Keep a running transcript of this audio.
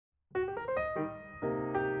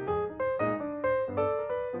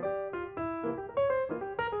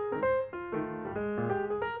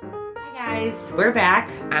guys, we're back.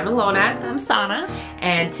 I'm Alona. I'm Sana.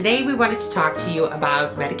 And today we wanted to talk to you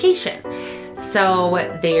about medication.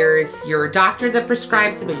 So there's your doctor that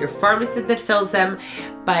prescribes them and your pharmacist that fills them,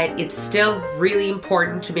 but it's still really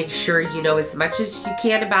important to make sure you know as much as you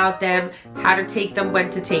can about them, how to take them, when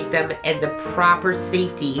to take them, and the proper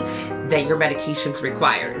safety that your medications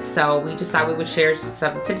require. So we just thought we would share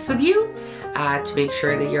some tips with you to make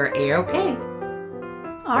sure that you're A-okay.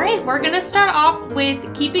 All right, we're gonna start off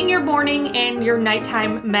with keeping your morning and your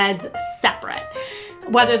nighttime meds separate.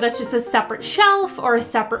 Whether that's just a separate shelf or a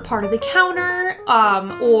separate part of the counter,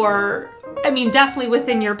 or I mean, definitely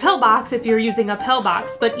within your pill box if you're using a pill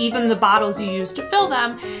box, but even the bottles you use to fill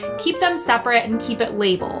them, keep them separate and keep it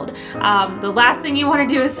labeled. The last thing you want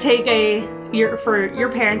to do is take for your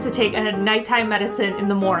parents to take a nighttime medicine in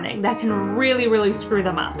the morning. That can really screw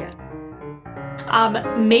them up.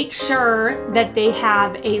 Make sure that they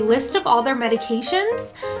have a list of all their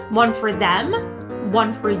medications, one for them,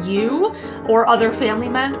 one for you or other family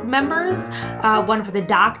members, one for the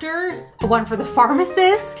doctor, one for the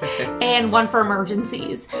pharmacist, and one for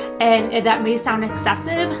emergencies. And that may sound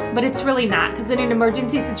excessive, but it's really not, because in an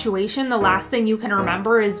emergency situation, the last thing you can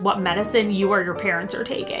remember is what medicine you or your parents are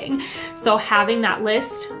taking. So having that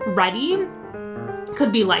list ready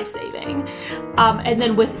could be life-saving. And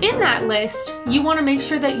then within that list, you want to make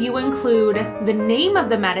sure that you include the name of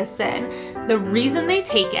the medicine, the reason they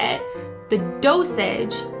take it, the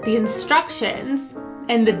dosage, the instructions,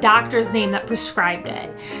 and the doctor's name that prescribed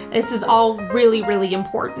it. This is all really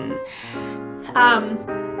important.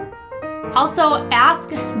 Also, ask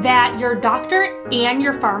that your doctor and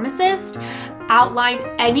your pharmacist outline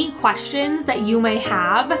any questions that you may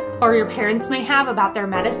have or your parents may have about their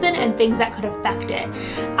medicine and things that could affect it.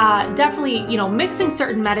 Definitely, mixing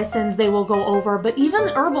certain medicines they will go over, but even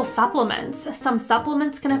herbal supplements. Some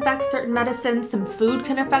supplements can affect certain medicines, some food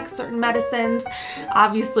can affect certain medicines.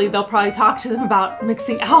 Obviously, they'll probably talk to them about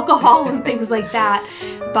mixing alcohol and things like that.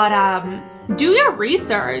 But do your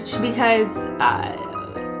research, because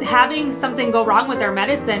having something go wrong with their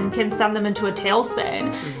medicine can send them into a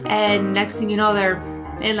tailspin, and next thing you know, they're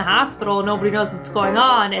in the hospital, nobody knows what's going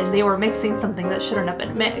on, and they were mixing something that shouldn't have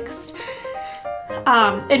been mixed.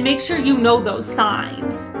 And make sure you know those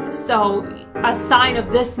signs. So a sign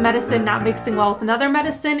of this medicine not mixing well with another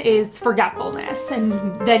medicine is forgetfulness,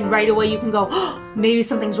 and then right away you can go, oh, maybe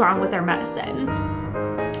something's wrong with their medicine.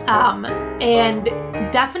 And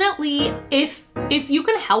definitely, if you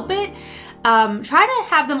can help it, try to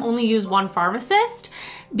have them only use one pharmacist,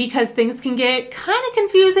 because things can get kind of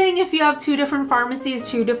confusing if you have two different pharmacies,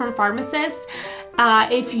 two different pharmacists.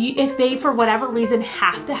 If they, for whatever reason,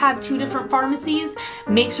 have to have two different pharmacies,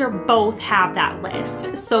 make sure both have that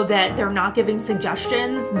list so that they're not giving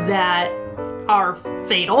suggestions that are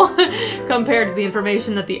fatal compared to the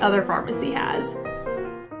information that the other pharmacy has.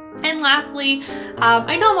 And lastly,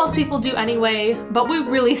 I know most people do anyway, but we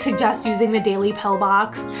really suggest using the daily pill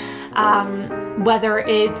box. Whether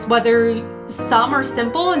some are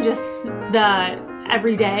simple and just the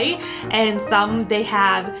everyday, and some they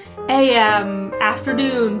have AM,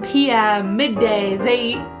 afternoon, PM, midday.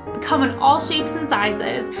 They come in all shapes and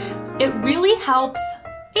sizes. It really helps.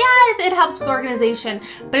 Yeah, it helps with organization,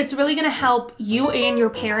 but it's really gonna help you and your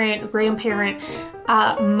parent, grandparent,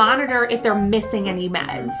 monitor if they're missing any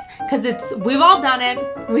meds. Because we've all done it.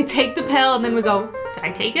 We take the pill and then we go, did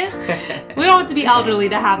I take it? We don't have to be elderly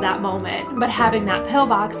to have that moment, but having that pill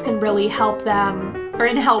box can really help them,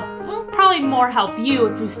 probably more help you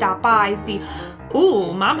if you stop by, see,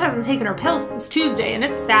 ooh, mom hasn't taken her pill since Tuesday and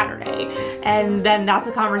it's Saturday. And then that's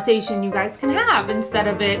a conversation you guys can have instead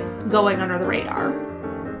of it going under the radar.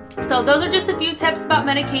 So those are just a few tips about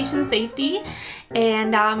medication safety.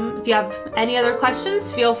 And if you have any other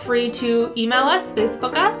questions, feel free to email us,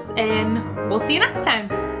 Facebook us, and we'll see you next time.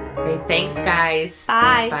 Great, thanks guys.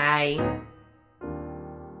 Bye. Bye.